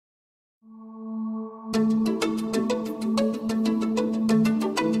Quinn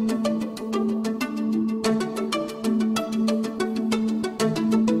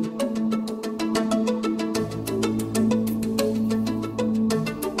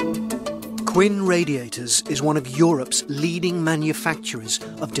Radiators is one of Europe's leading manufacturers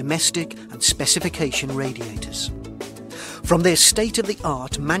of domestic and specification radiators. From their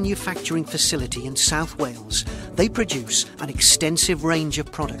state-of-the-art manufacturing facility in South Wales, they produce an extensive range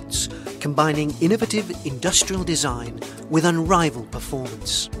of products, combining innovative industrial design with unrivaled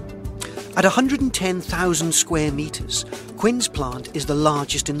performance. At 110,000 square metres, Quinn's plant is the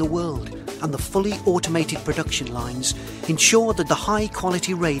largest in the world, and the fully automated production lines ensure that the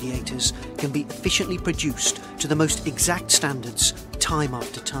high-quality radiators can be efficiently produced to the most exact standards time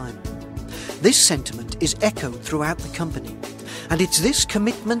after time. This sentiment is echoed throughout the company, and it's this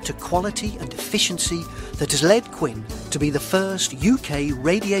commitment to quality and efficiency that has led Quinn to be the first UK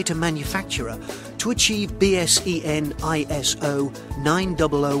radiator manufacturer to achieve BSEN ISO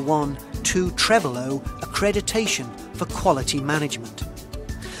 9001-200 accreditation for quality management.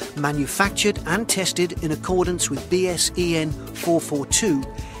 Manufactured and tested in accordance with BSEN 442,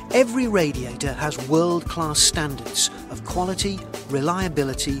 every radiator has world-class standards of quality,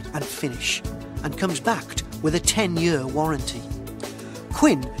 reliability and finish, and comes backed with a 10-year warranty.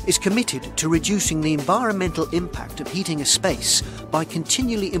 Quinn is committed to reducing the environmental impact of heating a space by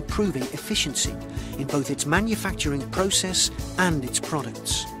continually improving efficiency in both its manufacturing process and its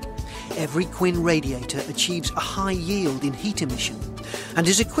products. Every Quinn radiator achieves a high yield in heat emission and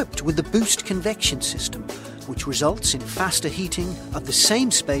is equipped with the boost convection system, which results in faster heating of the same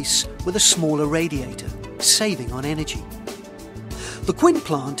space with a smaller radiator, saving on energy. The Quinn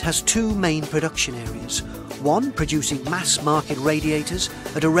plant has two main production areas, one producing mass-market radiators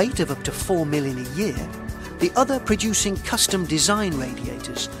at a rate of up to 4 million a year, the other producing custom design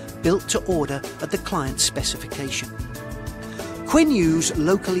radiators built to order at the client's specification. Quinn use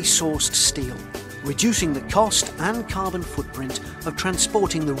locally sourced steel, reducing the cost and carbon footprint of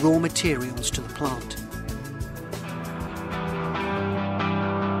transporting the raw materials to the plant.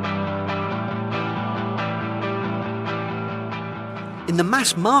 In the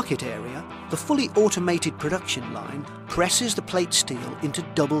mass market area, the fully automated production line presses the plate steel into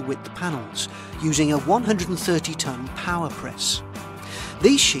double-width panels using a 130-ton power press.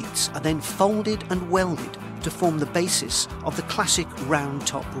 These sheets are then folded and welded to form the basis of the classic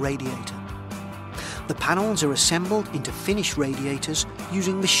round-top radiator. The panels are assembled into finished radiators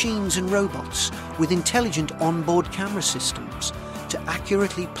using machines and robots with intelligent onboard camera systems to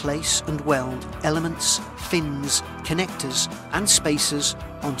accurately place and weld elements, fins, connectors and spacers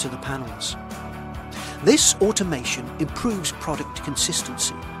onto the panels. This automation improves product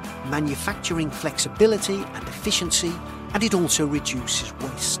consistency, manufacturing flexibility and efficiency, and it also reduces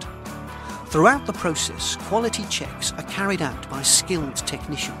waste. Throughout the process, quality checks are carried out by skilled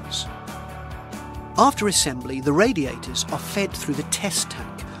technicians. After assembly, the radiators are fed through the test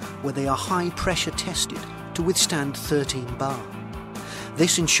tank, where they are high pressure tested to withstand 13 bar.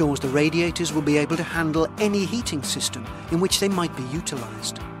 This ensures the radiators will be able to handle any heating system in which they might be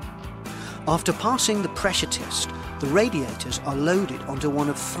utilised. After passing the pressure test, the radiators are loaded onto one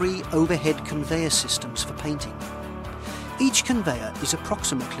of 3 overhead conveyor systems for painting. Each conveyor is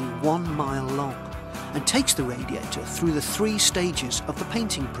approximately 1 mile long and takes the radiator through the 3 stages of the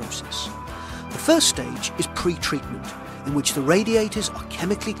painting process. The first stage is pre-treatment, in which the radiators are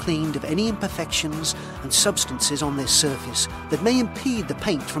chemically cleaned of any imperfections and substances on their surface that may impede the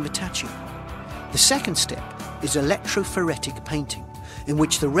paint from attaching. The second step is electrophoretic painting, in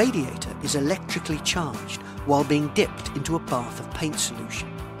which the radiator is electrically charged while being dipped into a bath of paint solution.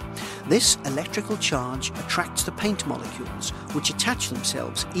 This electrical charge attracts the paint molecules, which attach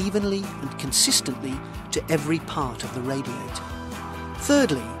themselves evenly and consistently to every part of the radiator.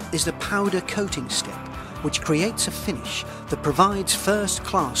 Thirdly is the powder coating step, which creates a finish that provides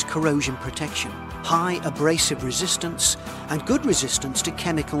first-class corrosion protection, high abrasive resistance, and good resistance to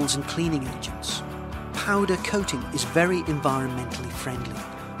chemicals and cleaning agents. Powder coating is very environmentally friendly,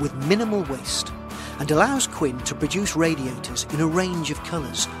 with minimal waste, and allows Quinn to produce radiators in a range of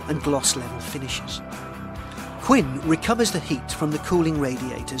colours and gloss-level finishes. Quinn recovers the heat from the cooling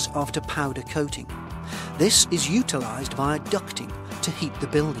radiators after powder coating. This is utilised via ducting to heat the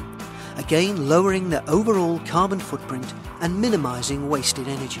building, again lowering their overall carbon footprint and minimising wasted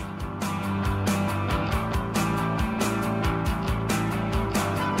energy.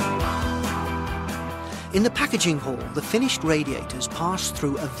 In the packaging hall, the finished radiators pass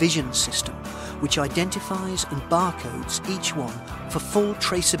through a vision system which identifies and barcodes each one for full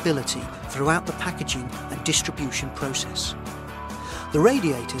traceability throughout the packaging and distribution process. The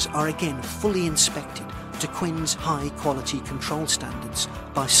radiators are again fully inspected to Quinn's high-quality control standards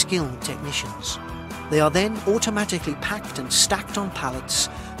by skilled technicians. They are then automatically packed and stacked on pallets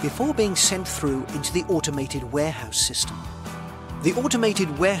before being sent through into the automated warehouse system. The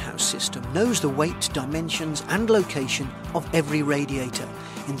automated warehouse system knows the weight, dimensions and location of every radiator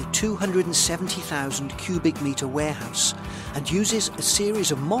in the 270,000 cubic metre warehouse and uses a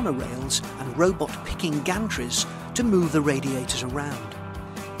series of monorails and robot picking gantries to move the radiators around.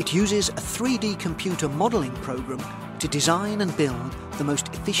 It uses a 3D computer modelling program to design and build the most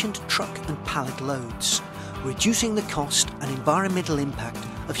efficient truck and pallet loads, reducing the cost and environmental impact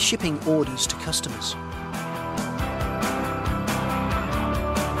of shipping orders to customers.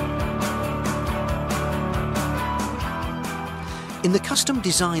 In the custom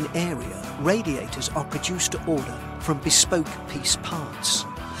design area, radiators are produced to order from bespoke piece parts.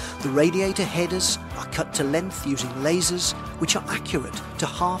 The radiator headers are cut to length using lasers which are accurate to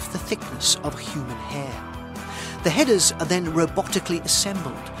half the thickness of human hair. The headers are then robotically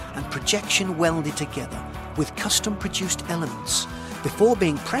assembled and projection welded together with custom produced elements before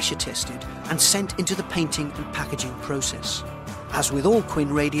being pressure tested and sent into the painting and packaging process. As with all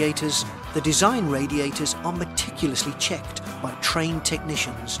Quinn radiators, the design radiators are meticulously checked by trained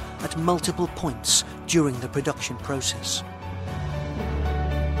technicians at multiple points during the production process.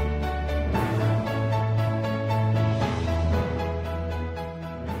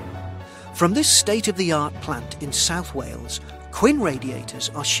 From this state-of-the-art plant in South Wales, Quinn radiators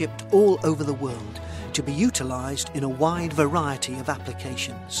are shipped all over the world to be utilised in a wide variety of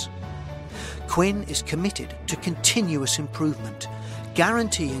applications. Quinn is committed to continuous improvement,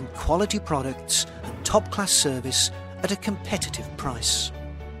 guaranteeing quality products and top-class service at a competitive price.